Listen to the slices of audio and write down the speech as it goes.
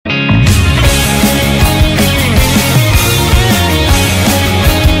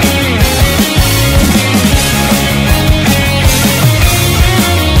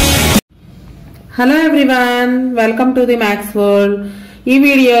Hello everyone, welcome to the Max World. ఈ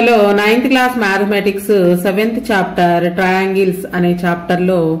వీడియోలో 9th class mathematics 7th chapter triangles అనే chapter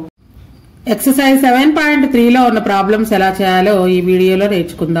లో exercise 7.3 లో ఉన్న ప్రాబ్లమ్స్ ఎలా చేయాలో ఈ వీడియోలో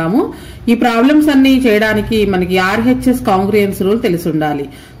నేర్చుకుందాము. ఈ ప్రాబ్లమ్స్ అన్ని చేయడానికి మనకి RHS కాంగ్రుయెన్స్ రూల్ తెలిసి ఉండాలి.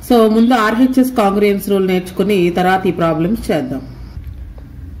 సో ముందు RHS కాంగ్రుయెన్స్ రూల్ నేర్చుకుని తర్వాత ఈ ప్రాబ్లమ్స్ చేద్దాం.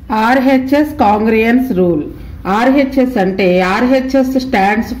 RHS కాంగ్రుయెన్స్ rule. RHS అంటే RHS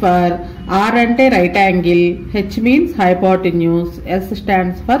stands for R అంటే right angle, H means hypotenuse, S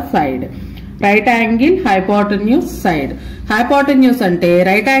stands for side. Right angle, hypotenuse, side. Hypotenuse అంటే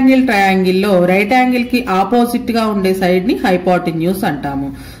రైట్ యాంగిల్ ట్రయాంగిల్ లో రైట్ యాంగిల్ కి ఆపోజిట్ గా ఉండే సైడ్ ని హైపోటెన్యూస్ అంటాము.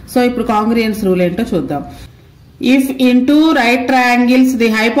 సో ఇప్పుడు కాంగ్రుయెన్స్ రూల్ ఏంటో చూద్దాం. If in two right triangles the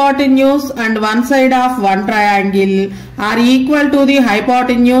hypotenuse and one side of one triangle are equal to the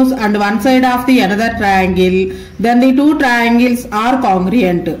hypotenuse and one side of the another triangle, then the two triangles are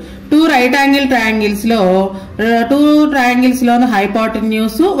congruent. Two right angle triangles లో two triangles లోను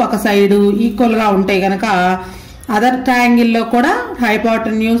hypotenuse ఒక side equal గా ఉంటే గనక other triangle లో కూడా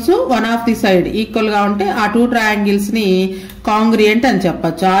hypotenuse one of the side equal గా ఉంటే ఆ టూ ట్రయాంగిల్స్ ని కాంగ్రుయెంట్ అని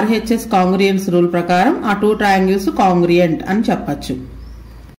చెప్పొచ్చు. RHS కాంగ్రుయెన్స్ రూల్ ప్రకారం ఆ టూ ట్రయాంగిల్స్ కాంగ్రుయెంట్ అని చెప్పొచ్చు.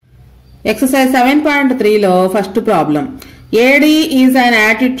 ఎక్సర్సైజ్ 7.3 లో first problem. AD is an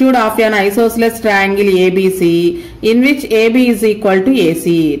attitude of an isosceles triangle ABC in which AB is equal to AC.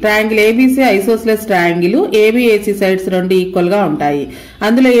 Triangle ABC isosceles triangle AB AC sides రెండు equal గా ఉంటాయి.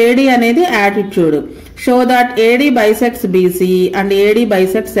 అందులో AD అనేది attitude. Show that AD bisects BC and AD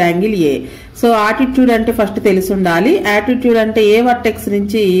bisects angle A. So attitude అంటే first తెలిసి ఉండాలి. attitude అంటే ఏ vertex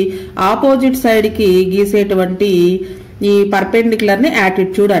నుంచి ఆపోజిట్ సైడ్ కి గీసేటువంటి ఈ పర్పెండిక్యులర్ ని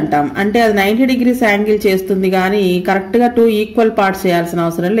యాటిట్యూడ్ అంటాం. అంటే అది 90 degrees యాంగిల్ చేస్తుంది కానీ కరెక్ట్ గా టూ ఈక్వల్ పార్ట్స్ చేయాల్సిన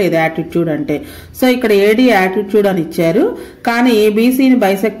అవసరం లేదు యాటిట్యూడ్ అంటే. సో ఇక్కడ ఏడి యాటిట్యూడ్ అని ఇచ్చారు, కానీ బీసీని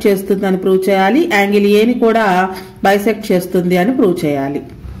బైసెక్ట్ చేస్తుంది అని ప్రూవ్ చేయాలి, యాంగిల్ ఏని కూడా బైసెక్ట్ చేస్తుంది అని ప్రూవ్ చేయాలి.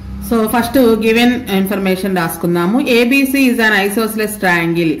 So first given information రాసుకుందాము. ABC is an isosceles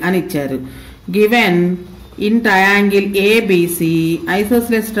triangle అని ఇచ్చారు. Given in triangle ABC,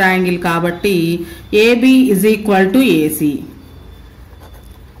 isosceles triangle కాబట్టి ఏబి ఇజ్ ఈక్వల్ టు ఏసి.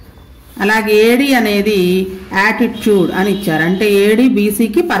 అలాగే ఏడి అనేది యాటిట్యూడ్ అని ఇచ్చారు, అంటే ఏడి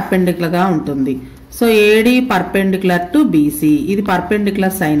బీసీకి పర్పెండిక్యులర్ గా ఉంటుంది. So AD perpendicular to BC, ఇది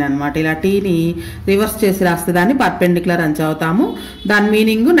పర్పెండిక్యులర్ సైన్ అనమాట. ఇలా టీని రివర్స్ చేసి రాస్తే దాన్ని పర్పెండిక్యులర్ అని చదువుతాము. దాని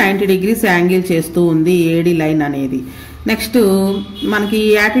మీనింగ్ 90 degrees యాంగిల్ చేస్తూ ఉంది ఏడి లైన్ అనేది. నెక్స్ట్ మనకి ఈ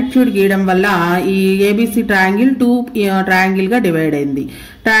యాటిట్యూడ్ గీయడం వల్ల ఈ ఏబిసి ట్రయాంగిల్ టూ ట్రయాంగిల్ గా డివైడ్ అయింది.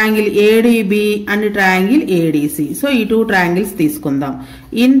 Triangle ADB and triangle ఏడిసి. So ఈ టూ ట్రయాంగిల్స్ తీసుకుందాం.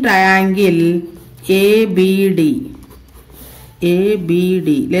 ఇన్ ట్రయాంగిల్ ఏబిడి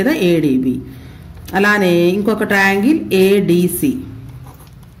లేదా ఏడిబి, అలానే ఇంకొక ట్రయాంగిల్ ఏడిసి.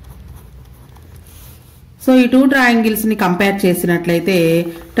 సో ఈ టూ ట్రయాంగిల్స్ ని కంపేర్ చేసినట్లయితే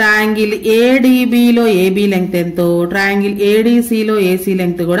ట్రయాంగిల్ ఏడిబిలో ఏబి లెంగ్త్ ఎంతో, ట్రయాంగిల్ ఏడిసిలో ఏసీ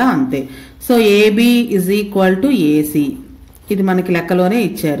లెంగ్త్ కూడా అంతే. So AB is equal to AC, ఇది మనకి లెక్కలోనే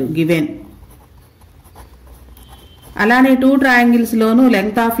ఇచ్చారు గివెన్. అలానే two triangles loan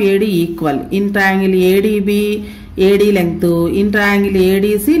length of AD equal. In triangle ADB AD length, in triangle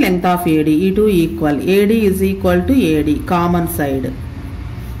ఏడిసి length of AD, ఈ two equal. AD is equal to AD, common side.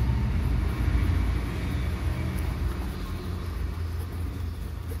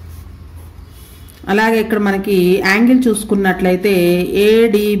 అలాగే ఇక్కడ మనకి angle చూసుకున్నట్లయితే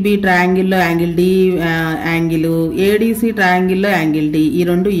ADB ట్రయాంగిల్లో angle D angle, ఏడిసి ట్రయాంగిల్లో angle D, ఈ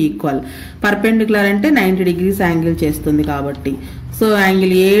రెండు equal. Perpendicular అంటే 90 degrees angle చేస్తుంది కాబట్టి. So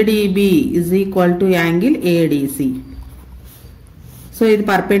angle ADB is equal to angle ఏడిసి. So ఇది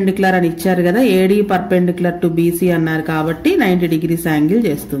పర్పెండిక్యులర్ అని ఇచ్చారు కదా, ఏడి పర్పెండిక్యులర్ టు బీసీ అన్నారు కాబట్టి 90 degrees యాంగిల్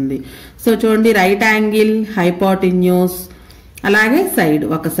చేస్తుంది. సో చూడండి, రైట్ యాంగిల్, హైపోటెన్యూస్, అలాగే సైడ్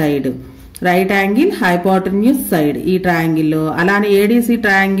ఒక side. Right angle, hypotenuse, side ఈ ట్రయాంగిల్లో. అలానే ఏడిసి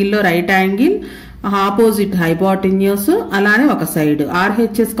ట్రయాంగిల్లో రైట్ యాంగిల్, ఆపోజిట్ హైపోటెన్యూస్, అలానే ఒక సైడ్.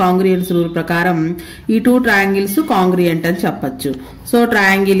 RHS కాంగ్రుయెన్స్ రూల్ ప్రకారం ఈ టూ ట్రయాంగిల్స్ కాంగ్రుయెంట్ అని చెప్పొచ్చు. So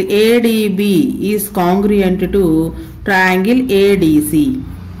triangle ADB is కాంగ్రుయెంట్ to triangle ఏడిసి.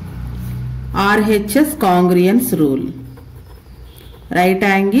 RHS కాంగ్రుయెన్స్ rule. Right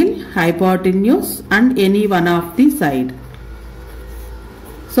angle, hypotenuse and any one of the side.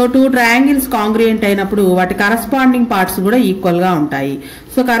 So two triangles కాంగ్రుయెంట్ అయినప్పుడు వాటి కరస్పాండింగ్ పార్ట్స్ కూడా equal గా ఉంటాయి.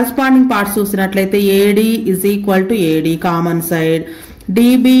 సో కరస్పాండింగ్ పార్ట్స్ చూసినట్లయితే AD is equal to AD, common side.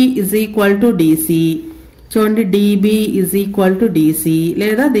 DB is equal to DC. చూడండి, dB is equal to DC,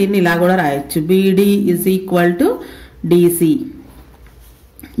 లేదా దీన్ని ఇలా కూడా రాయొచ్చు, బిడి is equal to DC.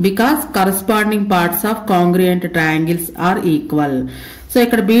 because corresponding parts of congruent triangles are equal. So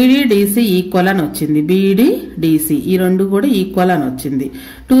ఇక్కడ beedi DC equal అని వచ్చింది. Beedi DC ఈ రెండు కూడా ఈక్వల్ అని వచ్చింది.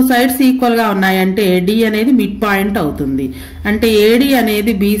 టూ సైడ్స్ ఈక్వల్ గా ఉన్నాయంటే డి అనేది మిడ్ పాయింట్ అవుతుంది. అంటే ఏడి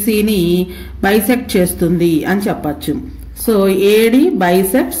అనేది బీసీని బైసెక్ట్ చేస్తుంది అని చెప్పచ్చు. So AD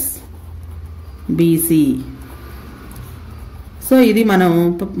bisects BC. So ఇది మనం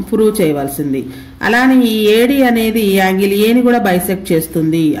ప్రూవ్ చేయవలసింది. అలానే ఈ ఏడి అనేది యాంగిల్ ఏని కూడా బైసెక్ట్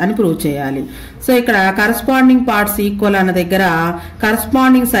చేస్తుంది అని ప్రూవ్ చేయాలి. సో ఇక్కడ కరస్పాండింగ్ పార్ట్స్ ఈక్వల్ అన్న దగ్గర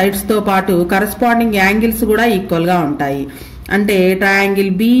కరస్పాండింగ్ సైడ్స్ తో పాటు కరస్పాండింగ్ యాంగిల్స్ కూడా ఈక్వల్ గా ఉంటాయి. అంటే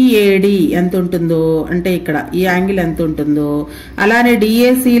ట్రయాంగిల్ బిఏడి ఎంత ఉంటుందో అంటే ఇక్కడ ఈ యాంగిల్ ఎంత ఉంటుందో అలానే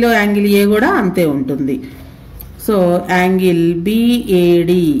డిఏసిలో యాంగిల్ ఏ కూడా అంతే ఉంటుంది. So angle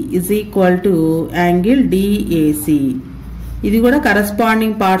BEd is equal to angle DAC. ఇది కూడా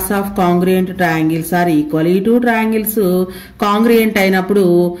corresponding parts of congruent triangles are equal. ఈ టూ ట్రయాంగిల్స్ కాంగ్రియంట్ అయినప్పుడు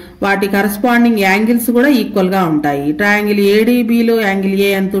వాటి కరస్పాండింగ్ యాంగిల్స్ కూడా ఈక్వల్ గా ఉంటాయి. ట్రయాంగిల్ ఏడీబీలో యాంగిల్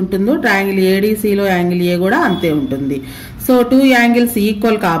ఏ ఎంత ఉంటుందో ట్రయాంగిల్ ఏడీసీలో యాంగిల్ ఏ కూడా అంతే ఉంటుంది. సో టూ యాంగిల్స్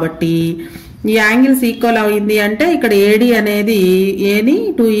ఈక్వల్ కాబట్టి ఈ యాంగిల్స్ ఈక్వల్ అయింది అంటే ఇక్కడ ఏడి అనేది ఏని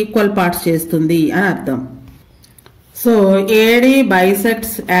టూ ఈక్వల్ పార్ట్స్ చేస్తుంది అని అర్థం. So AD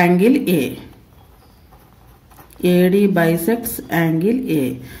bisects angle A. AD bisects angle A.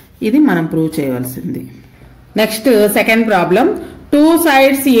 ఇది మనం ప్రూవ్ చేయవలసింది. Next second problem. Two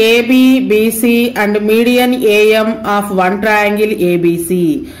sides AB BC and median AM of one triangle ABC.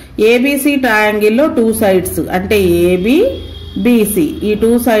 ABC triangle లో టూ సైడ్స్ అంటే AB BC ఈ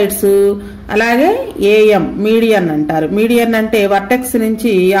two sides అలాగే AM median అంటారు. Median అంటే vertex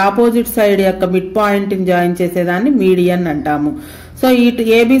నుంచి ఆపోజిట్ సైడ్ యొక్క మిడ్ పాయింట్ ని జాయిన్ చేసేదాన్ని మీడియన్ అంటాము. సో ఈ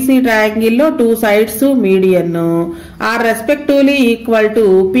ఏబిసి ట్రయాంగిల్ లో two sides median are respectively equal to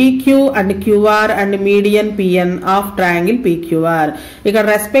PQ and QR and median PN of triangle PQR. ఇక్కడ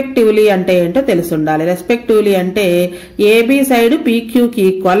రెస్పెక్టివ్లీ అంటే ఏంటో తెలిసి ఉండాలి. రెస్పెక్టివ్లీ అంటే ఏబి సైడ్ పీక్యూకి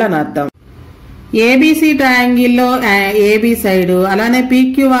ఈక్వల్ అని అర్థం. ఏబిసి ట్రయాంగిల్ లో ఏబి సైడ్ అలానే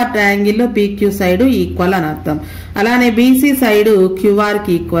పీక్యూఆర్ ట్రయాంగిల్ లో పీక్యూ సైడ్ ఈక్వల్ అని అర్థం. అలానే బీసీ సైడ్ క్యూఆర్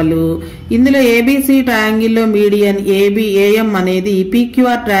కి ఈక్వల్. ఇందులో ఏబిసి ట్రయాంగిల్ లో మీడియన్ ఏఎం అనేది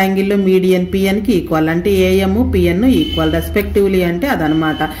పీక్యూఆర్ ట్రయాంగిల్ లో మీడియన్ పిఎన్ కి ఈక్వల్. అంటే ఏఎం పిఎన్ ఈక్వల్ రెస్పెక్టివ్లీ అంటే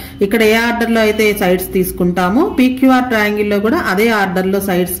అదనమాట. ఇక్కడ ఏ ఆర్డర్ లో అయితే సైడ్స్ తీసుకుంటామో పీక్యూఆర్ ట్రయాంగిల్ లో కూడా అదే ఆర్డర్ లో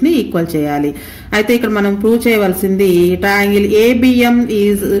సైడ్స్ ని ఈక్వల్ చేయాలి. అయితే ఇక్కడ మనం ప్రూవ్ చేయవలసింది triangle ABM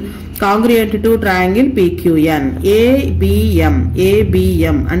is congruent to triangle పీక్యూఎన్.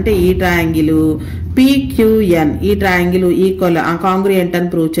 ABM అంటే ఈ ట్రయాంగిల్ పీక్యూఎన్ ఈ ట్రయాంగిల్ ఈక్వల్ కాంగ్రియంట్ అని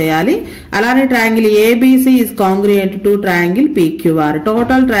ప్రూవ్ చేయాలి. అలానే triangle ABC is congruent to triangle PQR.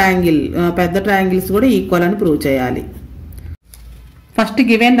 Total triangle పెద్ద ట్రయాంగిల్స్ కూడా ఈక్వల్ అని ప్రూవ్ చేయాలి. First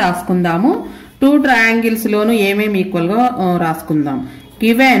given రాసుకుందాము. టూ ట్రయాంగిల్స్ లోను ఏమేమి ఈక్వల్ గా రాసుకుందాం.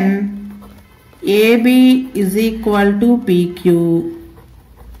 Given AB is equal to PQ.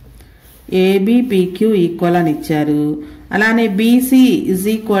 AB PQ equal అని ఇచ్చారు. అలానే BC is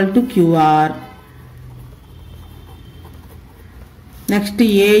equal to QR. Next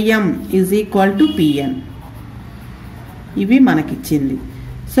AM is equal to PN. ఇవి మనకిచ్చింది.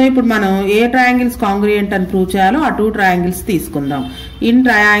 సో ఇప్పుడు మనం ఏ ట్రయాంగిల్స్ కాంగ్రియంట్ అని ప్రూవ్ చేయాలో ఆ టూ ట్రయాంగిల్స్ తీసుకుందాం. In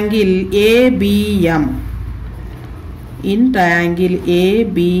triangle ABM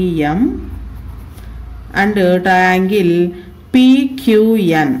and triangle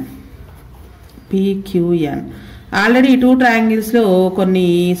పీక్యూఎన్. Already ఈ టూ ట్రయాంగిల్స్ లో కొన్ని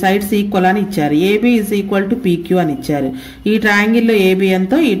సైడ్స్ ఈక్వల్ అని ఇచ్చారు. AB is equal to PQ అని ఇచ్చారు. ఈ ట్రయాంగిల్ లో ఏబి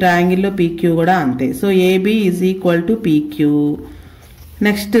ఎంతో ఈ ట్రయాంగిల్ లో పీక్యూ కూడా అంతే. So AB is equal to PQ.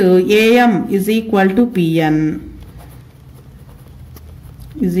 Next AM is equal to PN.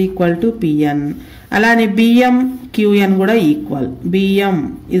 అలానే బిఎం క్యూఎన్ కూడా equal. BM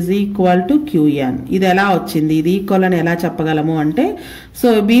is equal to QN. ఇది ఎలా వచ్చింది, ఇది ఈక్వల్ అని ఎలా చెప్పగలము అంటే, so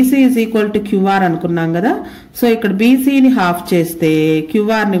BC is equal to QR అనుకున్నాం కదా. సో ఇక్కడ బీసీని హాఫ్ చేస్తే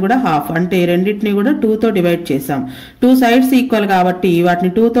క్యూఆర్ ని కూడా హాఫ్, అంటే రెండింటిని కూడా 2 తో డివైడ్ చేసాం. టూ సైడ్స్ ఈక్వల్ కాబట్టి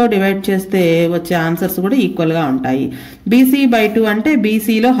వాటిని 2 తో డివైడ్ చేస్తే వచ్చే ఆన్సర్స్ కూడా ఈక్వల్ గా ఉంటాయి. బీసీ బై 2 అంటే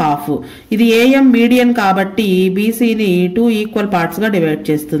బీసీలో హాఫ్. ఇది ఏఎం మీడియన్ కాబట్టి బీసీని 2 ఈక్వల్ పార్ట్స్ గా డివైడ్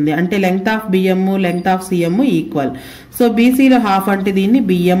చేస్తుంది. అంటే length of BM length of CM equal. So బీసీలో హాఫ్ అంటే దీన్ని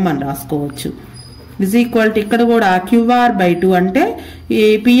బిఎం అని రాసుకోవచ్చు. ఇజ్ ఈక్వల్ టు ఇక్కడ కూడా క్యూఆర్ బై 2 అంటే ఈ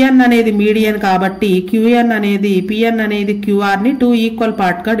పిఎన్ అనేది మీడియన్ కాబట్టి పిఎన్ అనేది క్యూఆర్ ని 2 ఈక్వల్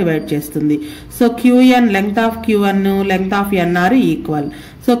పార్ట్ గా డివైడ్ చేస్తుంది. So QN length of QN length of NR equal.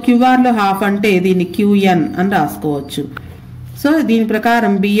 So QR లో హాఫ్ అంటే దీన్ని క్యూఎన్ అని రాసుకోవచ్చు. సో దీని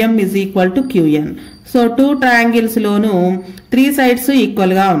ప్రకారం BM is equal to QN. So 2 triangles loan 3 sides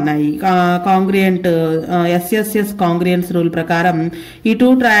equal గా ఉన్నాయి. కాంగ్రియంట్ ఎస్ఎస్ఎస్ కాంగ్రియన్స్ రూల్ ప్రకారం ఈ 2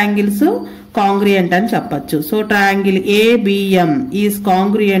 ట్రయాంగిల్స్ కాంగ్రియంట్ అని చెప్పొచ్చు. So triangle ABM is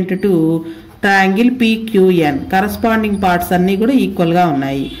congruent to triangle పిక్యూఎన్. Corresponding parts అన్ని కూడా ఈక్వల్ గా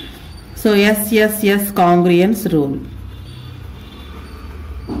ఉన్నాయి. So SSS congruence rule.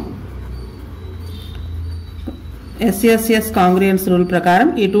 SSS congruence rule ప్రకారం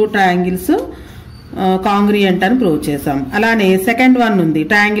ఈ 2 ట్రయాంగిల్స్ కాంగ్రియంట్ అని ప్రూవ్ చేసాం. అలానే సెకండ్ వన్ ఉంది,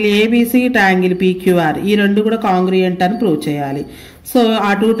 ట్రయాంగిల్ ఏబిసి ట్రయాంగిల్ పిక్యూఆర్. ఈ 2 కూడా కాంగ్రియంట్ అని ప్రూవ్ చేయాలి. సో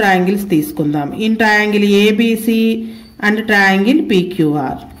ఆ 2 ట్రయాంగిల్స్ తీసుకుందాం. In triangle ABC and triangle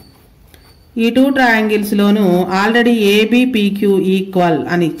PQR. ఈ 2 ట్రయాంగిల్స్ లోను ఆల్రెడీ ఏబి పిక్యూ ఈక్వల్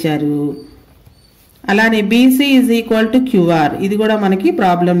అని ఇచ్చారు. అలానే BC is equal to QR, ఇది కూడా మనకి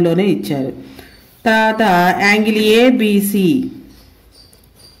ప్రాబ్లంలోనే ఇచ్చారు. తర్వాత angle ABC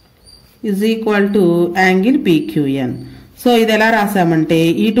is equal to angle పిక్యూఎన్. So ఇది ఎలా రాసామంటే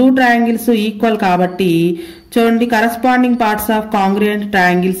ఈ 2 ట్రయాంగిల్స్ ఈక్వల్ కాబట్టి చూడండి, corresponding parts of congruent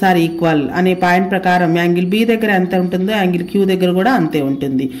triangles are equal అనే పాయింట్ ప్రకారం యాంగిల్ బి దగ్గర ఎంత ఉంటుందో యాంగిల్ క్యూ దగ్గర కూడా అంతే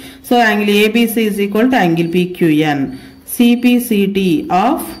ఉంటుంది. So angle ABC is equal to angle పిక్యూఎన్. CPCT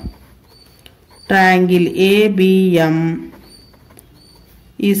of triangle ABM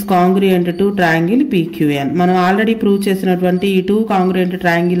is congruent to triangle పిక్యూఎన్. మనం ఆల్రెడీ ప్రూవ్ చేసినటువంటి ఈ 2 కాంగ్రియంట్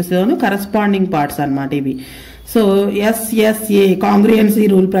ట్రయాంగిల్స్ లోను కరస్పాండింగ్ పార్ట్స్ అన్నమాట ఇవి. సో ఎస్ఎస్ఏ కాంగ్రియంసీ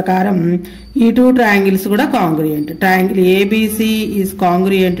రూల్ ప్రకారం ఈ 2 ట్రయాంగిల్స్ కూడా congruent. Triangle ABC is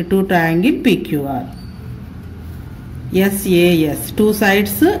congruent to triangle PQR. SAs 2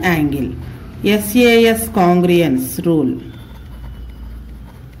 sides angle. SAs congruence rule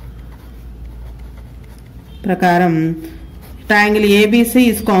ప్రకారం triangle ABC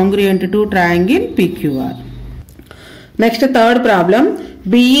is congruent to triangle PQR. Next, third problem.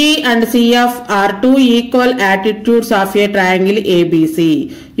 BE and CF are 2 equal attitudes of a triangle ABC.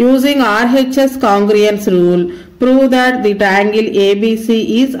 Using RHS congruence rule, prove that the triangle ABC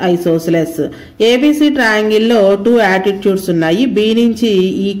is isosceles. ABC triangle లో 2 attitudes ఉన్నాయి. B నుంచి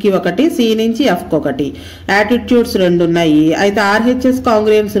E కి ఒకటి, C నుంచి F కి ఒకటి. attitudes 2 ఉన్నాయి. అయితే RHS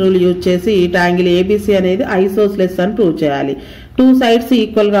congruence rule యూజ్ చేసి triangle ABC అనేది isosceles అని ప్రూవ్ చేయాలి. 2 సైడ్స్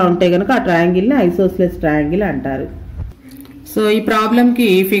ఈక్వల్ గా ఉంటే గనక ఆ ట్రయాంగిల్ ని ఐసోస్లెస్ ట్రయాంగిల్ అంటారు. సో ఈ ప్రాబ్లం కి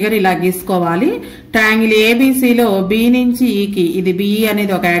ఫిగర్ ఇలా గీసుకోవాలి. ట్రయాంగిల్ ఏబిసిలో బి నుంచి ఈకి, ఇది బిఈ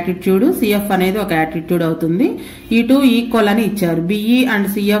అనేది ఒక యాటిట్యూడ్, సిఎఫ్ అనేది ఒక యాటిట్యూడ్ అవుతుంది. ఈ 2 ఈక్వల్ అని ఇచ్చారు. BE and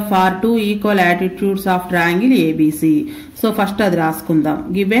CF are 2 equal attitudes of triangle ABC. So first అది రాసుకుందాం.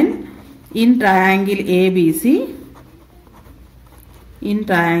 Given in triangle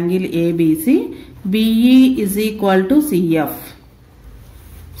ABC BE is equal to CF.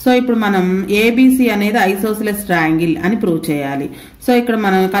 So ఇప్పుడు మనం ఏబిసి అనేది ఐసోస్లెస్ ట్రయాంగిల్ అని ప్రూవ్ చేయాలి. సో ఇక్కడ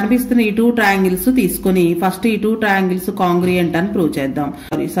మనం కనిపిస్తున్న ఈ 2 ట్రయాంగిల్స్ తీసుకుని ఫస్ట్ ఈ 2 ట్రయాంగిల్స్ కాంగ్రియంట్ అని ప్రూవ్ చేద్దాం.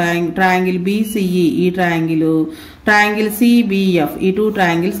 ట్రయాంగిల్ బిసిఈ ఈ ట్రయాంగిల్ సిబిఎఫ్ ఈ 2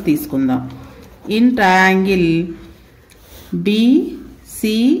 ట్రయాంగిల్స్ తీసుకుందాం. In triangle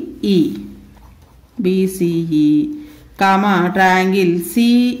BCE comma triangle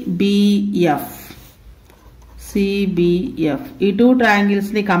CBF ఈ 2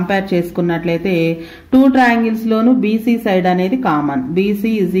 ట్రయాంగిల్స్ ని కంపేర్ చేసుకున్నట్లయితే 2 ట్రయాంగిల్స్ లోను బీసీ సైడ్ అనేది common.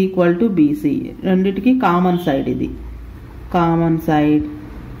 BC is equal to BC, రెండిటికి కామన్ సైడ్, ఇది కామన్ సైడ్.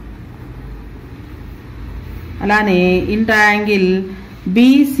 అలానే ఇన్ ట్రయాంగిల్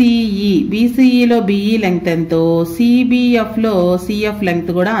బీసీఈలో బిఈ లెంగ్త్ ఎంతో, సిబిఎఫ్ లో సిఎఫ్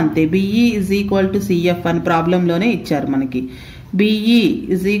లెంగ్త్ కూడా అంతే. BE is equal to CF అని ప్రాబ్లంలోనే ఇచ్చారు మనకి. BE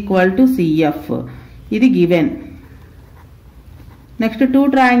is equal to CF, ఇది గివెన్. నెక్స్ట్ 2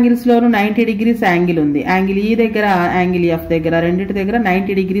 ట్రయాంగిల్స్ లోను 90 డిగ్రీస్ యాంగిల్ ఉంది. యాంగిల్ ఈ దగ్గర యాంగిల్ ఎఫ్ దగ్గర రెండింటి దగ్గర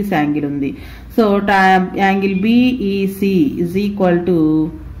 90 డిగ్రీస్ యాంగిల్ ఉంది. So angle BEC is equal to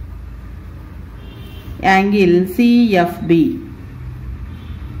angle సిఎఫ్బి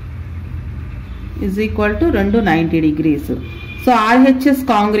is equal to 2 90 degrees. So RHS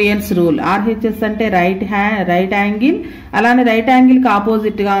congruence rule, RHS అంటే right angle, అలానే రైట్ యాంగిల్ కి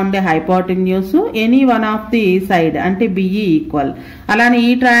ఆపోజిట్ గా ఉండే hypotenuse any one of the side అంటే బిఈ ఈక్వల్. అలానే ఈ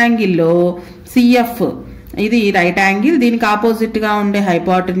triangle లో సిఎఫ్ ఇది రైట్ యాంగిల్, దీనికి ఆపోజిట్ గా ఉండే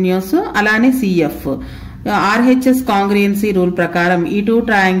హైపోటెన్యూస్ అలానే సిఎఫ్. ఆర్హెచ్ఎస్ కాంగ్రియన్సీ రూల్ ప్రకారం ఈ 2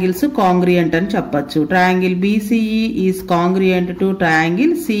 ట్రయాంగిల్స్ కాంగ్రియంట్ అని చెప్పొచ్చు. Triangle BCE is congruent to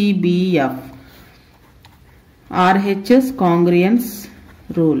triangle CBF. RHS congruence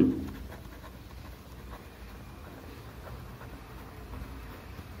rule.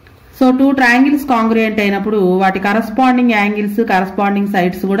 So 2 triangles congruent అయినప్పుడు వాటి కరస్పాండింగ్ యాంగిల్స్ కరస్పాండింగ్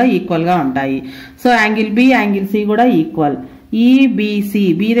సైడ్స్ కూడా ఈక్వల్ గా ఉంటాయి. So angle B angle C కూడా ఈక్వల్. ఈబిసి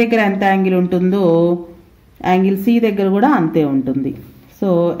బి దగ్గర ఎంత యాంగిల్ ఉంటుందో యాంగిల్ సి దగ్గర కూడా అంతే ఉంటుంది. So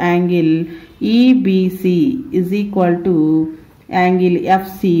angle ఈబిసి is equal to angle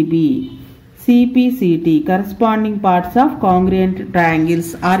ఎఫ్సిబి. CPCT corresponding parts of congruent triangles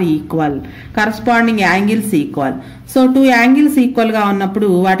are equal. Corresponding angles equal. So two angles equal గా ఉన్నప్పుడు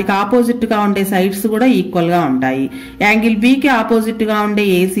వాటికి ఆపోజిట్ గా ఉండే సైడ్స్ కూడా ఈక్వల్ గా ఉంటాయి. యాంగిల్ బి కి ఆపోజిట్ గా ఉండే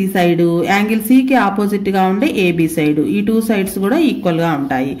ఏసీ సైడ్, యాంగిల్ సి కి ఆపోజిట్ గా ఉండే ఏబి సైడ్, ఈ టూ సైడ్స్ కూడా ఈక్వల్ గా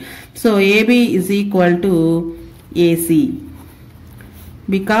ఉంటాయి. So AB is equal to AC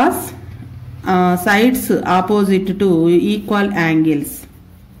because sides opposite to equal angles.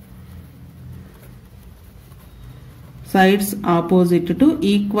 Sides opposite to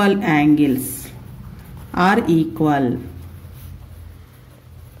equal angles are equal.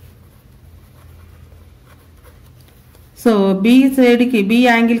 So B side కి B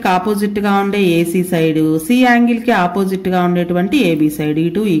angle కి opposite గా ఉండే ఏసీ సైడ్, సి యాంగిల్ కి opposite గా ఉండేటువంటి AB side, ఈ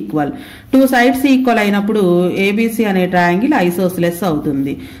two equal. Two sides equal అయినప్పుడు ABC అనే ట్రయాంగిల్ ఐసోస్లెస్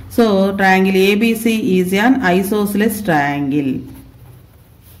అవుతుంది. So triangle ABC is an isosceles triangle.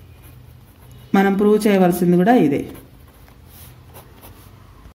 మనం ప్రూవ్ చేయవలసింది కూడా ఇదే.